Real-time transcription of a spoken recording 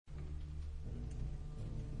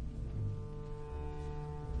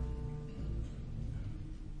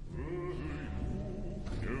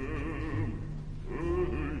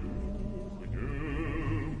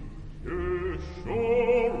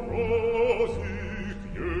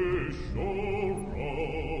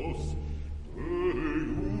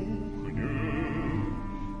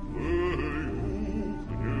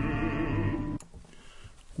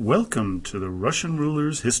Welcome to the Russian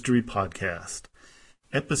Rulers History Podcast,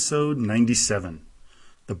 Episode 97,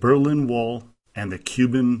 The Berlin Wall and the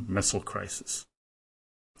Cuban Missile Crisis.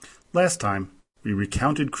 Last time, we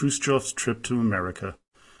recounted Khrushchev's trip to America,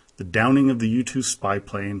 the downing of the U-2 spy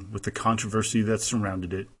plane with the controversy that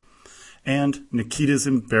surrounded it, and Nikita's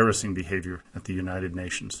embarrassing behavior at the United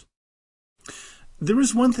Nations. There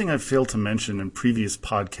is one thing I've failed to mention in previous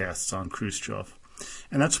podcasts on Khrushchev,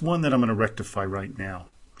 and that's one that I'm going to rectify right now.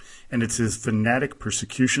 And it's his fanatic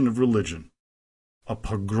persecution of religion, a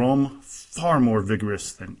pogrom far more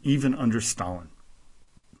vigorous than even under Stalin.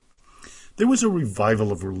 There was a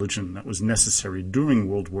revival of religion that was necessary during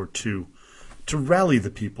World War II to rally the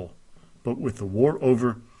people, but with the war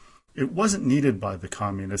over, it wasn't needed by the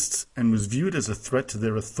communists and was viewed as a threat to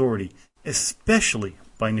their authority, especially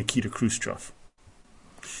by Nikita Khrushchev.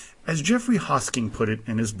 As Jeffrey Hosking put it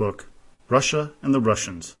in his book, Russia and the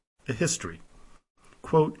Russians, A History,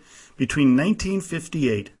 quote, between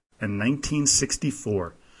 1958 and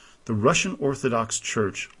 1964, the Russian Orthodox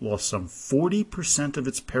Church lost some 40% of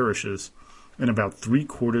its parishes and about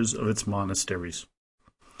 3/4 of its monasteries.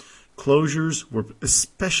 Closures were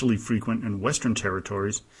especially frequent in Western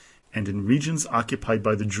territories and in regions occupied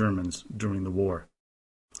by the Germans during the war.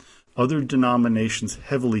 Other denominations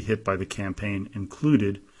heavily hit by the campaign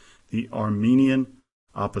included the Armenian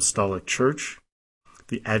Apostolic Church,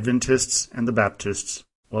 the Adventists, and the Baptists,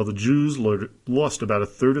 while the Jews lost about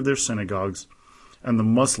 1/3 of their synagogues, and the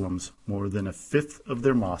Muslims more than 1/5 of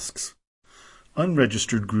their mosques.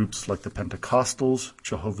 Unregistered groups like the Pentecostals,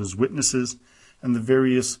 Jehovah's Witnesses, and the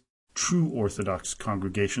various true Orthodox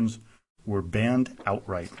congregations were banned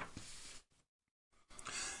outright.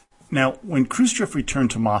 Now, when Khrushchev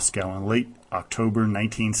returned to Moscow in late October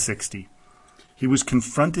 1960, he was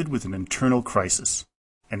confronted with an internal crisis,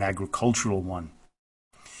 an agricultural one.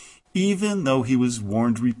 Even though he was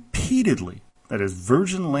warned repeatedly that his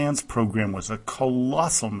Virgin Lands program was a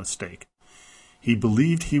colossal mistake, he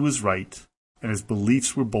believed he was right, and his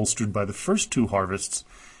beliefs were bolstered by the first two harvests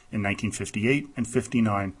in 1958 and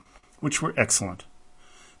 59, which were excellent.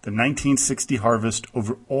 The 1960 harvest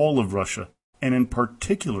over all of Russia, and in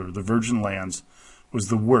particular the Virgin Lands, was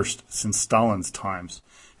the worst since Stalin's times,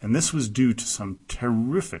 and this was due to some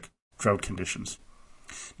terrific drought conditions.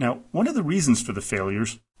 Now, one of the reasons for the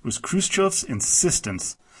failures was Khrushchev's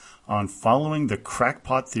insistence on following the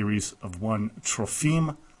crackpot theories of one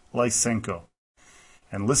Trofim Lysenko.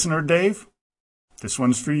 And listener Dave, this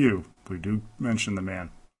one's for you. We do mention the man.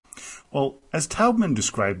 Well, as Taubman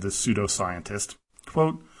described the pseudoscientist,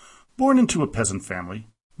 quote, born into a peasant family,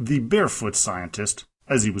 the barefoot scientist,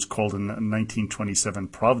 as he was called in the 1927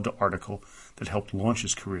 Pravda article that helped launch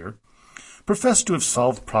his career, professed to have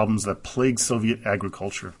solved problems that plagued Soviet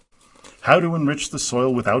agriculture. How to enrich the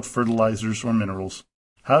soil without fertilizers or minerals,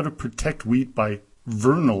 how to protect wheat by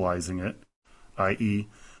vernalizing it, i.e.,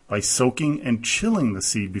 by soaking and chilling the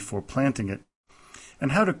seed before planting it,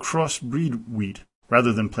 and how to crossbreed wheat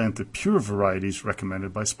rather than plant the pure varieties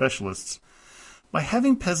recommended by specialists, by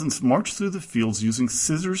having peasants march through the fields using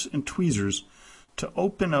scissors and tweezers to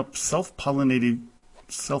open up self-pollinating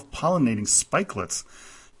spikelets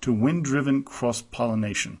to wind-driven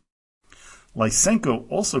cross-pollination. Lysenko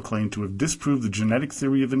also claimed to have disproved the genetic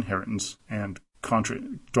theory of inheritance and, contra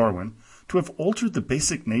Darwin, to have altered the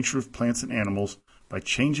basic nature of plants and animals by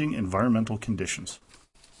changing environmental conditions.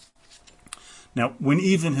 Now, when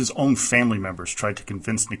even his own family members tried to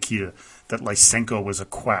convince Nikita that Lysenko was a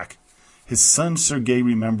quack, his son Sergei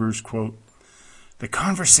remembers, quote, the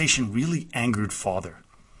conversation really angered father.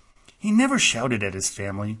 He never shouted at his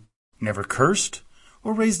family, never cursed,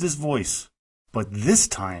 or raised his voice. But this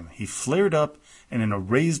time he flared up and in a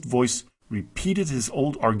raised voice repeated his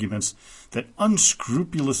old arguments that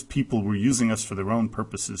unscrupulous people were using us for their own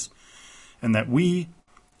purposes, and that we,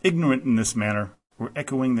 ignorant in this manner, were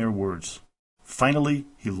echoing their words. Finally,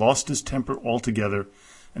 he lost his temper altogether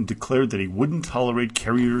and declared that he wouldn't tolerate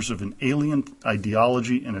carriers of an alien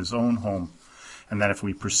ideology in his own home, and that if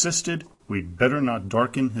we persisted, we'd better not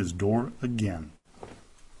darken his door again.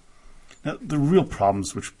 Now, the real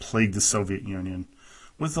problems which plagued the Soviet Union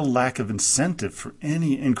was the lack of incentive for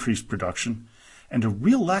any increased production and a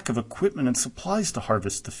real lack of equipment and supplies to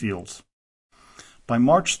harvest the fields. By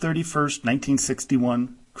March 31st,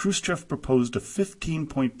 1961, Khrushchev proposed a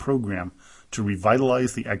 15-point program to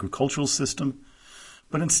revitalize the agricultural system,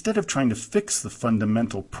 but instead of trying to fix the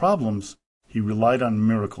fundamental problems, he relied on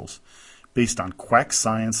miracles based on quack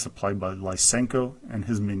science supplied by Lysenko and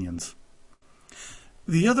his minions.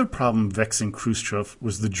 The other problem vexing Khrushchev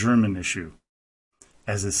was the German issue.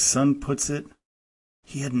 As his son puts it,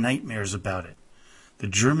 he had nightmares about it. The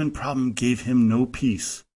German problem gave him no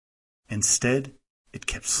peace. Instead, it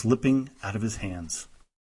kept slipping out of his hands.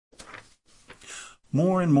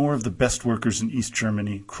 More and more of the best workers in East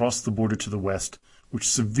Germany crossed the border to the west, which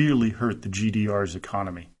severely hurt the GDR's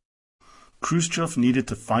economy. Khrushchev needed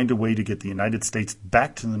to find a way to get the United States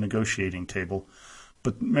back to the negotiating table,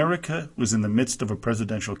 but America was in the midst of a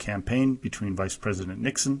presidential campaign between Vice President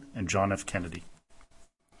Nixon and John F. Kennedy.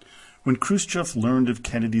 When Khrushchev learned of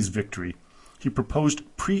Kennedy's victory, he proposed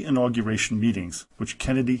pre-inauguration meetings, which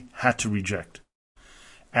Kennedy had to reject.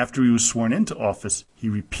 After he was sworn into office, he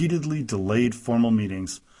repeatedly delayed formal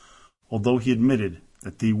meetings, although he admitted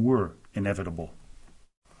that they were inevitable.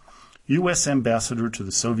 U.S. Ambassador to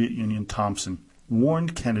the Soviet Union Thompson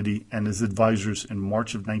warned Kennedy and his advisors in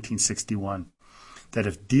March of 1961 that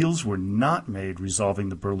if deals were not made resolving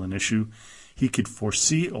the Berlin issue, he could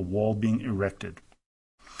foresee a wall being erected.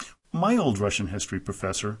 My old Russian history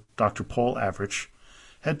professor, Dr. Paul Avrich,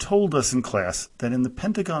 had told us in class that in the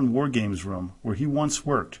Pentagon War Games room where he once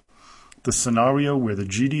worked, the scenario where the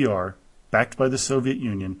GDR, backed by the Soviet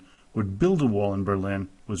Union, would build a wall in Berlin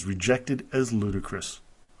was rejected as ludicrous.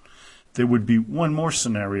 There would be one more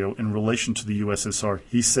scenario in relation to the USSR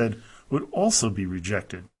he said would also be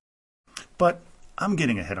rejected. But I'm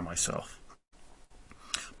getting ahead of myself.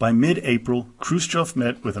 By mid-April, Khrushchev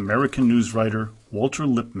met with American news writer Walter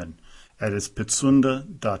Lippmann at his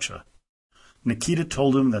Pitsunda dacha. Nikita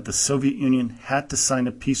told him that the Soviet Union had to sign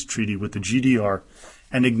a peace treaty with the GDR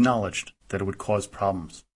and acknowledged that it would cause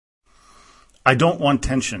problems. I don't want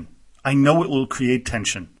tension. I know it will create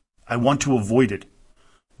tension. I want to avoid it.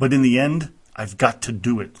 But in the end, I've got to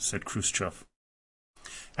do it, said Khrushchev.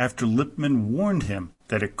 After Lippmann warned him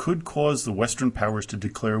that it could cause the Western powers to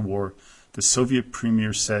declare war, the Soviet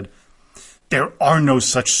premier said, "There are no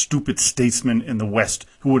such stupid statesmen in the West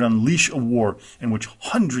who would unleash a war in which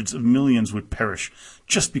hundreds of millions would perish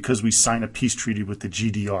just because we sign a peace treaty with the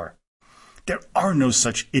GDR. There are no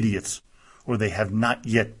such idiots, or they have not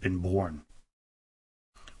yet been born."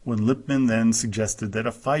 When Lippmann then suggested that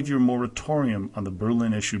a 5-year moratorium on the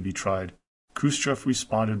Berlin issue be tried, Khrushchev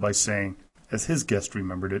responded by saying, as his guest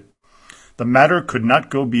remembered it, "The matter could not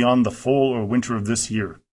go beyond the fall or winter of this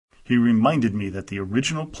year. He reminded me that the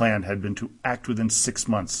original plan had been to act within 6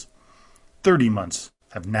 months. 30 months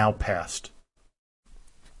have now passed."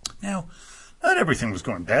 Now, not everything was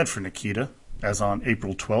going bad for Nikita, as on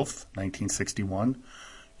April 12, 1961,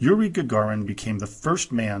 Yuri Gagarin became the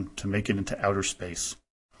first man to make it into outer space.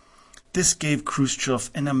 This gave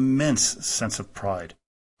Khrushchev an immense sense of pride.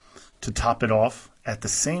 To top it off, at the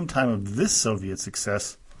same time of this Soviet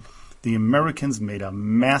success, the Americans made a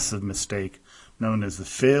massive mistake known as the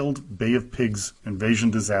failed Bay of Pigs invasion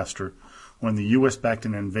disaster when the U.S. backed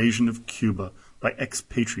an invasion of Cuba by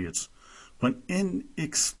expatriates, when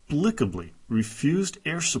inexplicably refused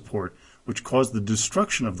air support which caused the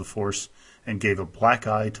destruction of the force and gave a black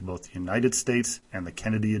eye to both the United States and the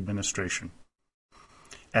Kennedy administration.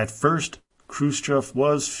 At first, Khrushchev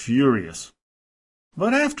was furious.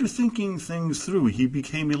 But after thinking things through, he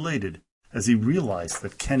became elated as he realized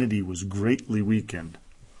that Kennedy was greatly weakened.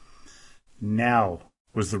 Now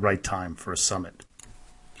was the right time for a summit.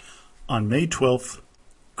 On May 12th,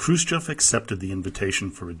 Khrushchev accepted the invitation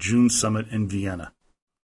for a June summit in Vienna.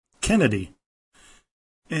 Kennedy,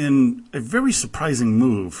 in a very surprising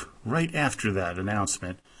move right after that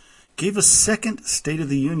announcement, gave a second State of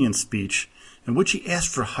the Union speech in which he asked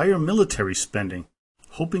for higher military spending,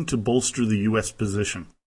 hoping to bolster the U.S. position.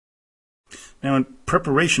 Now, in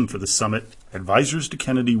preparation for the summit, advisors to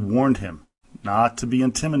Kennedy warned him not to be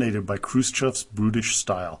intimidated by Khrushchev's brutish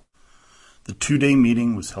style. The 2-day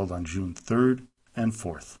meeting was held on June 3rd and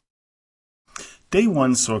 4th. Day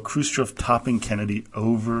 1 saw Khrushchev topping Kennedy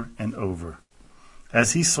over and over.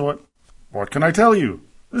 As he saw it, "What can I tell you?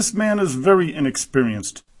 This man is very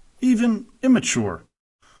inexperienced, even immature.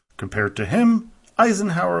 Compared to him,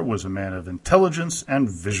 Eisenhower was a man of intelligence and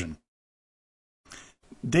vision."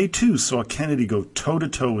 Day 2 saw Kennedy go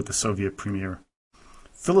toe-to-toe with the Soviet premier.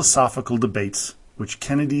 Philosophical debates, which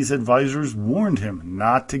Kennedy's advisors warned him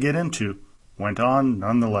not to get into, went on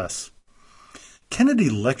nonetheless. Kennedy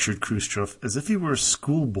lectured Khrushchev as if he were a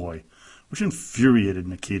schoolboy, which infuriated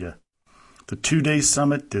Nikita. The 2-day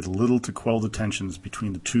summit did little to quell the tensions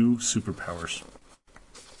between the two superpowers.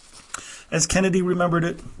 As Kennedy remembered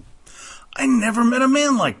it, "I never met a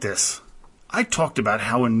man like this. I talked about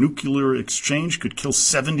how a nuclear exchange could kill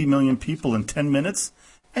 70 million people in 10 minutes,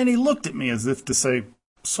 and he looked at me as if to say,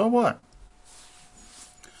 'So what?'"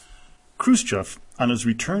 Khrushchev, on his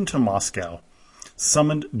return to Moscow,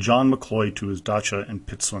 summoned John McCloy to his dacha in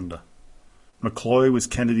Pitsunda. McCloy was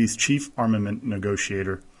Kennedy's chief armament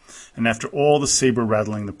negotiator, and after all the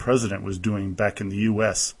saber-rattling the president was doing back in the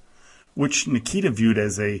U.S., which Nikita viewed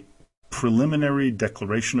as a preliminary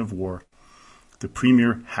declaration of war, the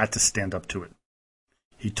premier had to stand up to it.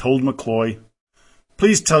 He told McCloy,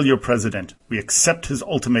 "Please tell your president we accept his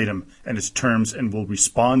ultimatum and his terms and will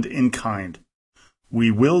respond in kind.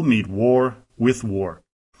 We will meet war with war.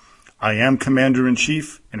 I am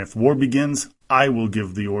commander-in-chief, and if war begins, I will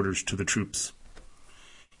give the orders to the troops."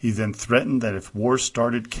 He then threatened that if war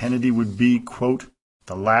started, Kennedy would be, quote,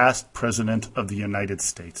 "the last president of the United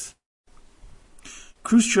States."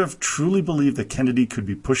 Khrushchev truly believed that Kennedy could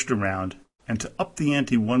be pushed around, and to up the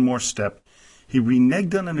ante one more step, he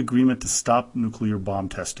reneged on an agreement to stop nuclear bomb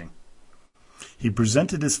testing. He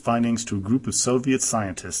presented his findings to a group of Soviet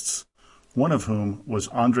scientists, one of whom was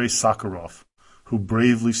Andrei Sakharov, who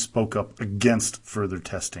bravely spoke up against further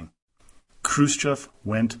testing. Khrushchev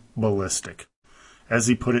went ballistic. As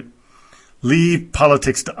he put it, "Leave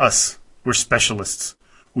politics to us. We're specialists.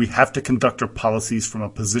 We have to conduct our policies from a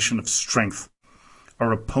position of strength.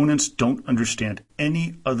 Our opponents don't understand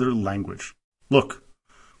any other language. Look,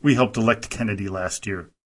 we helped elect Kennedy last year.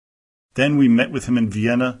 Then we met with him in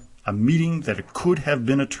Vienna, a meeting that could have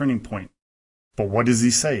been a turning point. But what does he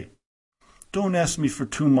say? Don't ask me for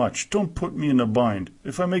too much. Don't put me in a bind.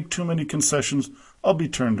 If I make too many concessions, I'll be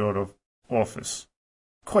turned out of office."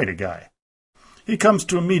 Quite a guy. He comes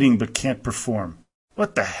to a meeting but can't perform.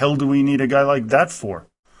 What the hell do we need a guy like that for?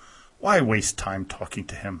 Why waste time talking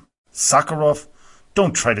to him? Sakharov,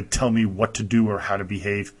 don't try to tell me what to do or how to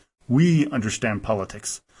behave. We understand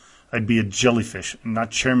politics. I'd be a jellyfish and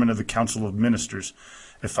not chairman of the Council of Ministers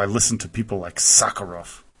if I listened to people like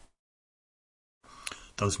Sakharov.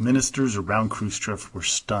 Those ministers around Khrushchev were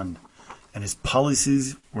stunned, and his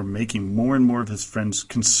policies were making more and more of his friends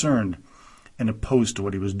concerned and opposed to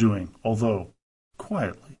what he was doing, although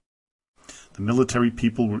quietly. The military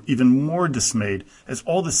people were even more dismayed, as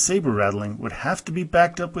all the saber-rattling would have to be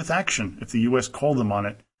backed up with action if the U.S. called them on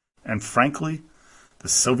it, and frankly, the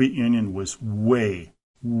Soviet Union was way,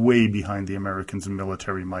 way behind the Americans in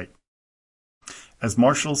military might. As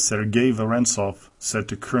Marshal Sergei Vorontsov said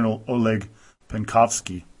to Colonel Oleg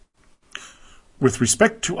Penkovsky, "With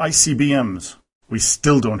respect to ICBMs, we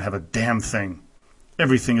still don't have a damn thing.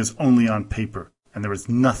 Everything is only on paper, and there is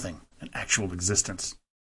nothing in actual existence."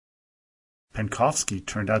 Penkovsky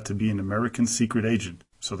turned out to be an American secret agent,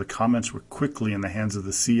 so the comments were quickly in the hands of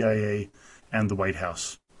the CIA and the White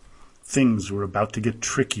House. Things were about to get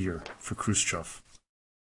trickier for Khrushchev.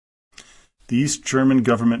 The East German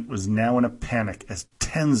government was now in a panic as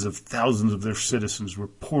tens of thousands of their citizens were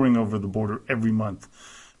pouring over the border every month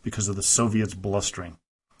because of the Soviets' blustering.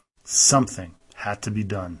 Something had to be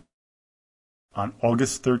done. On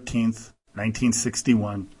August 13th,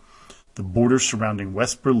 1961, the border surrounding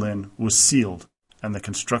West Berlin was sealed and the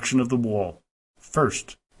construction of the wall,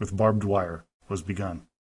 first with barbed wire, was begun.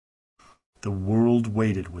 The world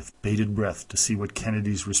waited with bated breath to see what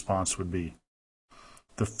Kennedy's response would be.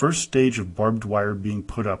 The first stage of barbed wire being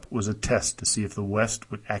put up was a test to see if the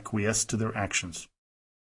West would acquiesce to their actions.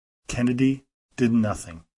 Kennedy did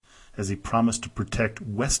nothing, as he promised to protect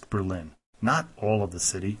West Berlin, not all of the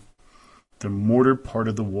city. The mortar part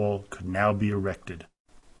of the wall could now be erected.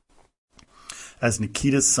 As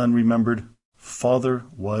Nikita's son remembered, Father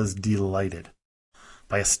was delighted.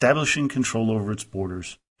 By establishing control over its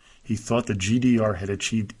borders, he thought the GDR had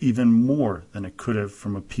achieved even more than it could have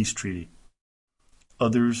from a peace treaty.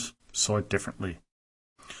 Others saw it differently.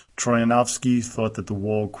 Troyanovsky thought that the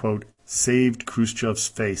wall, quote, saved Khrushchev's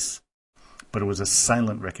face, but it was a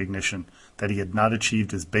silent recognition that he had not achieved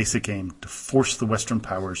his basic aim to force the Western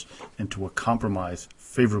powers into a compromise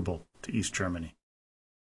favorable to East Germany.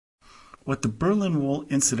 What the Berlin Wall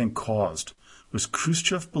incident caused was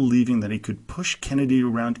Khrushchev believing that he could push Kennedy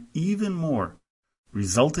around even more,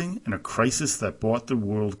 resulting in a crisis that brought the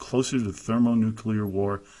world closer to thermonuclear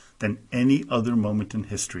war than any other moment in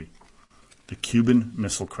history, the Cuban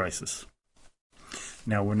Missile Crisis.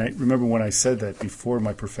 Now, remember when I said that before,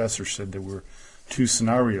 my professor said there were two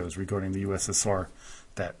scenarios regarding the USSR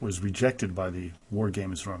that was rejected by the War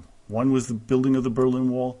Games room. One was the building of the Berlin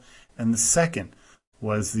Wall, and the second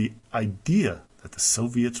was the idea that the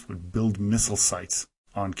Soviets would build missile sites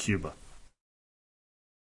on Cuba.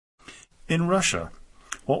 In Russia,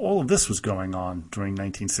 while all of this was going on during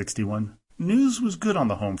 1961, news was good on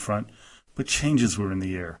the home front, but changes were in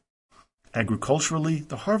the air. Agriculturally,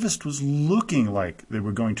 the harvest was looking like they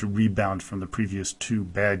were going to rebound from the previous 2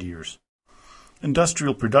 bad years.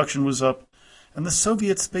 Industrial production was up, and the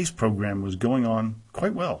Soviet space program was going on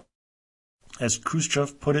quite well. As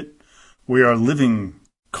Khrushchev put it, "We are living,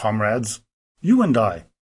 comrades, you and I,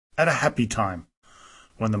 at a happy time,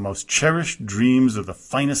 when the most cherished dreams of the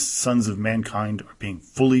finest sons of mankind are being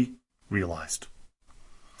fully realized.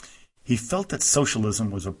 He felt that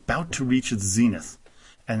socialism was about to reach its zenith,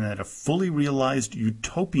 and that a fully realized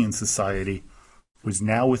utopian society was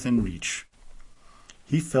now within reach.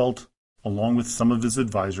 He felt, along with some of his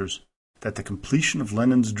advisors, that the completion of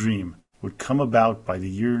Lenin's dream would come about by the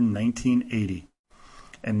year 1980,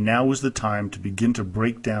 and now was the time to begin to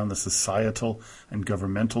break down the societal and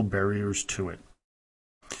governmental barriers to it.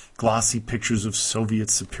 Glossy pictures of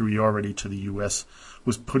Soviet superiority to the U.S.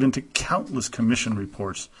 was put into countless commission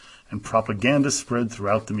reports, and propaganda spread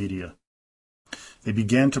throughout the media. They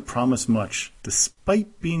began to promise much,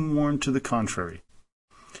 despite being warned to the contrary.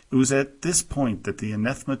 It was at this point that the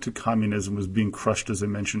anathema to communism was being crushed, as I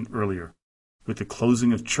mentioned earlier, with the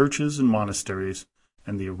closing of churches and monasteries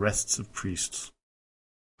and the arrests of priests.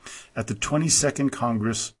 At the 22nd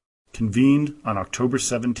Congress, convened on October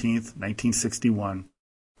 17, 1961,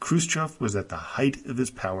 Khrushchev was at the height of his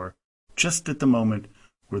power, just at the moment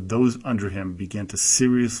where those under him began to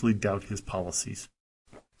seriously doubt his policies.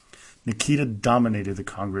 Nikita dominated the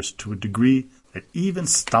Congress to a degree that even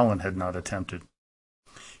Stalin had not attempted.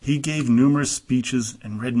 He gave numerous speeches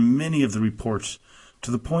and read many of the reports, to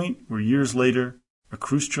the point where years later a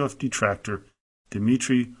Khrushchev detractor,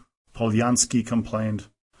 Dmitry Polyansky, complained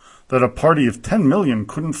that a party of 10 million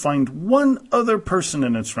couldn't find one other person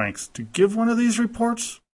in its ranks to give one of these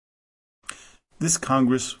reports. This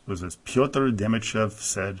Congress was, as Pyotr Demichev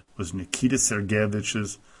said, was Nikita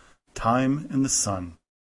Sergeyevich's time in the sun.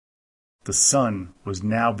 The sun was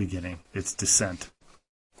now beginning its descent.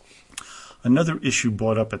 Another issue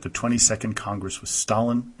brought up at the 22nd Congress was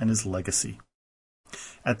Stalin and his legacy.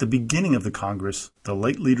 At the beginning of the Congress, the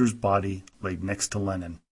late leader's body lay next to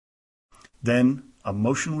Lenin. Then, a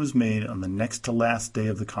motion was made on the next to last day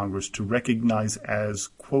of the Congress to recognize as,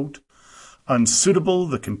 quote, unsuitable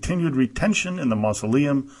the continued retention in the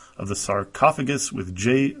mausoleum of the sarcophagus with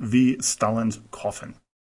J.V. Stalin's coffin.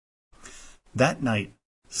 That night,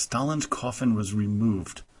 Stalin's coffin was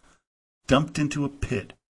removed, dumped into a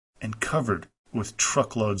pit, and covered with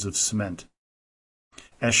truckloads of cement.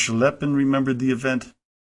 As Shelepin remembered the event,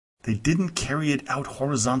 they didn't carry it out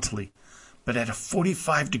horizontally, but at a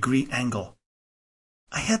 45-degree angle.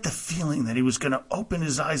 I had the feeling that he was going to open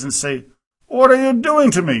his eyes and say, "What are you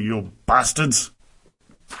doing to me, you bastards?"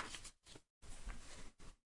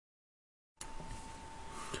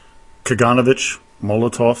 Kaganovich,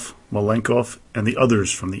 Molotov, Malenkov, and the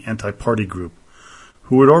others from the anti-party group,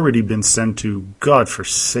 who had already been sent to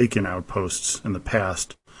God-forsaken outposts in the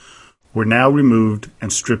past, were now removed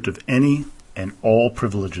and stripped of any and all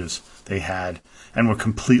privileges they had, and were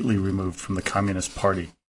completely removed from the Communist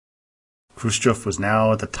Party. Khrushchev was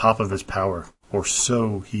now at the top of his power, or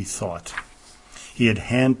so he thought. He had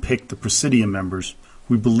hand-picked the Presidium members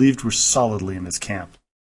who he believed were solidly in his camp.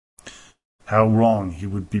 How wrong he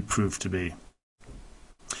would be proved to be.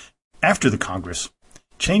 After the Congress,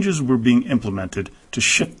 changes were being implemented to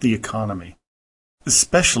shift the economy,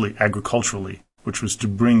 especially agriculturally, which was to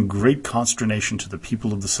bring great consternation to the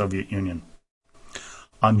people of the Soviet Union.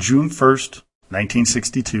 On June 1st,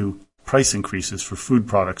 1962, price increases for food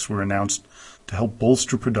products were announced to help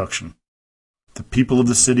bolster production. The people of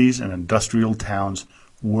the cities and industrial towns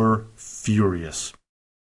were furious.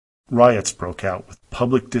 Riots broke out with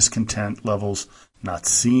public discontent levels not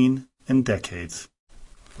seen in decades.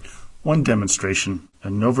 One demonstration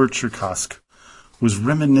in Novocherkassk was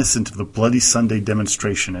reminiscent of the Bloody Sunday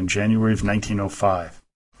demonstration in January of 1905.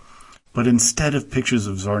 But instead of pictures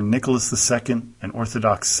of Tsar Nicholas II and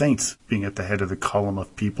Orthodox saints being at the head of the column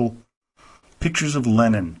of people, pictures of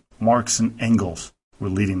Lenin, Marx, and Engels were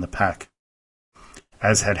leading the pack.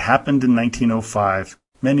 As had happened in 1905,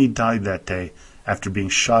 many died that day after being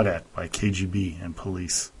shot at by KGB and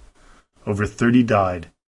police. Over 30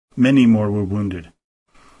 died. Many more were wounded.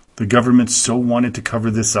 The government so wanted to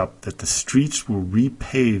cover this up that the streets were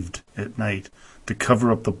repaved at night to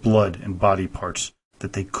cover up the blood and body parts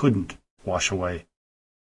that they couldn't wash away.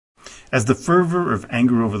 As the fervor of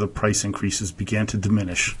anger over the price increases began to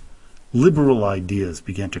diminish, liberal ideas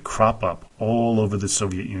began to crop up all over the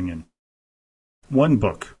Soviet Union. One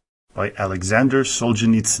book by Alexander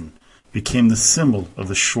Solzhenitsyn became the symbol of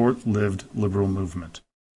the short-lived liberal movement.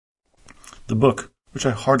 The book, which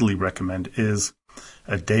I heartily recommend, is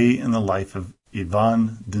A Day in the Life of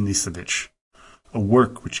Ivan Denisovich, a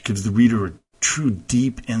work which gives the reader a true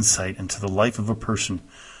deep insight into the life of a person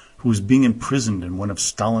who was being imprisoned in one of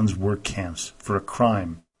Stalin's work camps for a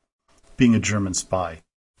crime, being a German spy,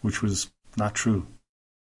 which was not true.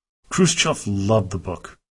 Khrushchev loved the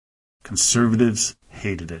book. Conservatives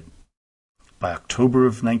hated it. By October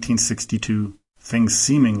of 1962, things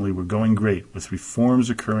seemingly were going great, with reforms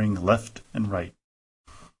occurring left and right.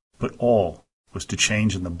 but all was to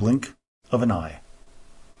change in the blink of an eye.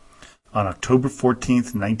 On October 14,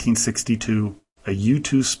 1962, a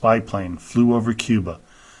U-2 spy plane flew over Cuba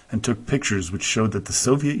and took pictures which showed that the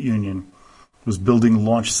Soviet Union was building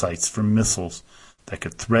launch sites for missiles that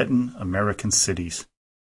could threaten American cities.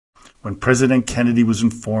 When President Kennedy was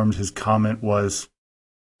informed, his comment was,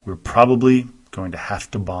 "We're probably going to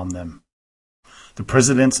have to bomb them." The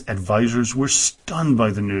president's advisors were stunned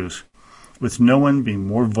by the news, with no one being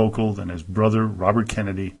more vocal than his brother Robert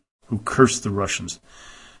Kennedy, who cursed the Russians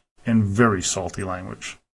in very salty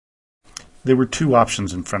language. There were two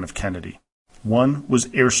options in front of Kennedy. One was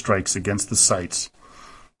airstrikes against the sites,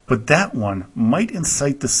 but that one might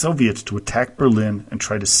incite the Soviets to attack Berlin and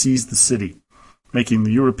try to seize the city, making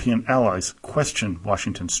the European allies question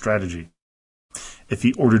Washington's strategy. If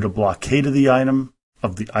he ordered a blockade of the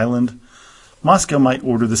island, Moscow might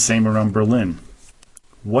order the same around Berlin.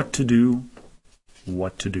 What to do?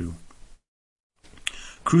 What to do?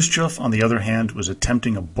 Khrushchev, on the other hand, was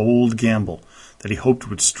attempting a bold gamble that he hoped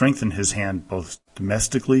would strengthen his hand both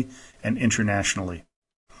domestically and internationally.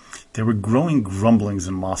 There were growing grumblings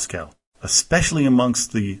in Moscow, especially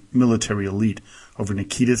amongst the military elite, over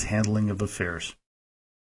Nikita's handling of affairs.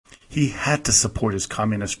 He had to support his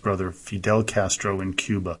communist brother Fidel Castro in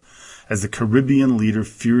Cuba, as the Caribbean leader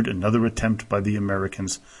feared another attempt by the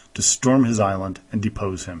Americans to storm his island and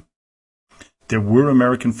depose him. There were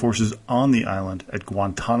American forces on the island at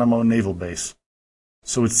Guantanamo Naval Base,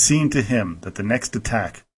 so it seemed to him that the next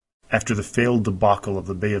attack, after the failed debacle of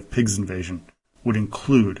the Bay of Pigs invasion, would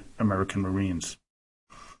include American Marines.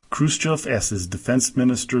 Khrushchev asked his defense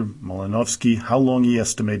minister Malinovsky how long he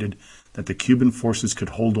estimated that the Cuban forces could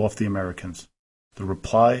hold off the Americans. The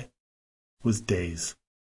reply was days.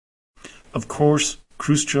 Of course,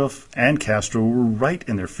 Khrushchev and Castro were right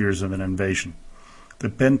in their fears of an invasion. The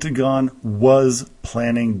Pentagon was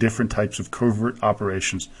planning different types of covert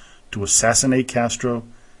operations to assassinate Castro,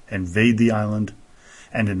 invade the island,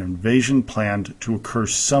 and an invasion planned to occur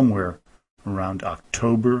somewhere around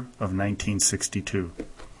October of 1962.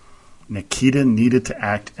 Nikita needed to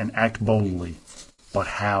act and act boldly. But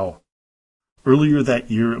how? Earlier that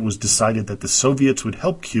year, it was decided that the Soviets would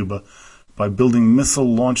help Cuba by building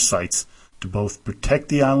missile launch sites to both protect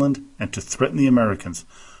the island and to threaten the Americans,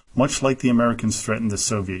 much like the Americans threatened the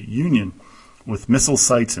Soviet Union with missile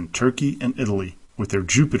sites in Turkey and Italy with their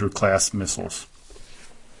Jupiter-class missiles.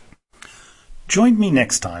 Join me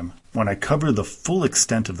next time when I cover the full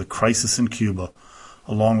extent of the crisis in Cuba,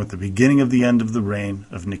 along with the beginning of the end of the reign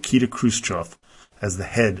of Nikita Khrushchev as the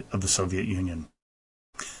head of the Soviet Union.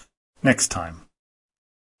 Next time.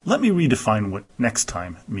 Let me redefine what next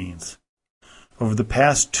time means. Over the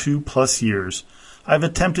past 2+ years, I've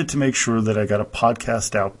attempted to make sure that I got a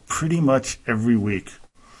podcast out pretty much every week.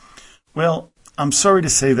 Well, I'm sorry to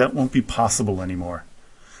say that won't be possible anymore.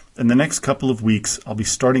 In the next couple of weeks, I'll be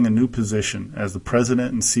starting a new position as the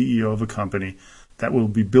president and CEO of a company that will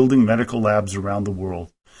be building medical labs around the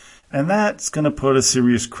world. And that's going to put a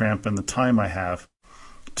serious cramp in the time I have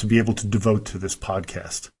to be able to devote to this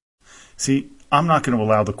podcast. See, I'm not going to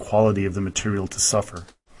allow the quality of the material to suffer.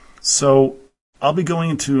 So I'll be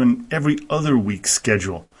going into an every other week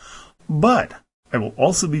schedule. But I will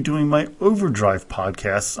also be doing my overdrive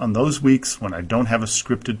podcasts on those weeks when I don't have a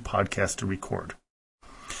scripted podcast to record.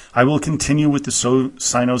 I will continue with the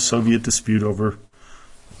Sino-Soviet dispute over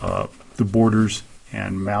the borders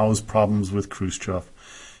and Mao's problems with Khrushchev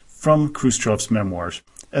from Khrushchev's memoirs,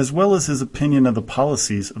 as well as his opinion of the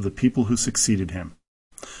policies of the people who succeeded him.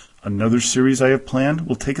 Another series I have planned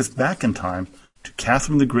will take us back in time to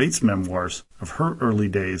Catherine the Great's memoirs of her early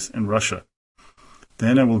days in Russia.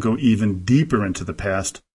 Then I will go even deeper into the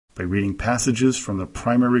past by reading passages from the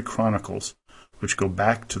primary chronicles, which go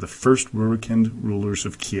back to the first Rurikind rulers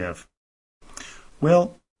of Kiev.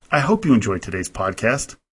 Well, I hope you enjoyed today's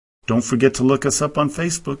podcast. Don't forget to look us up on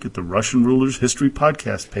Facebook at the Russian Rulers History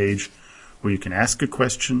Podcast page, where you can ask a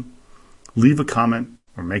question, leave a comment,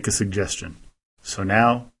 or make a suggestion. So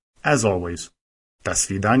now, as always, до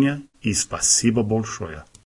свидания и спасибо большое.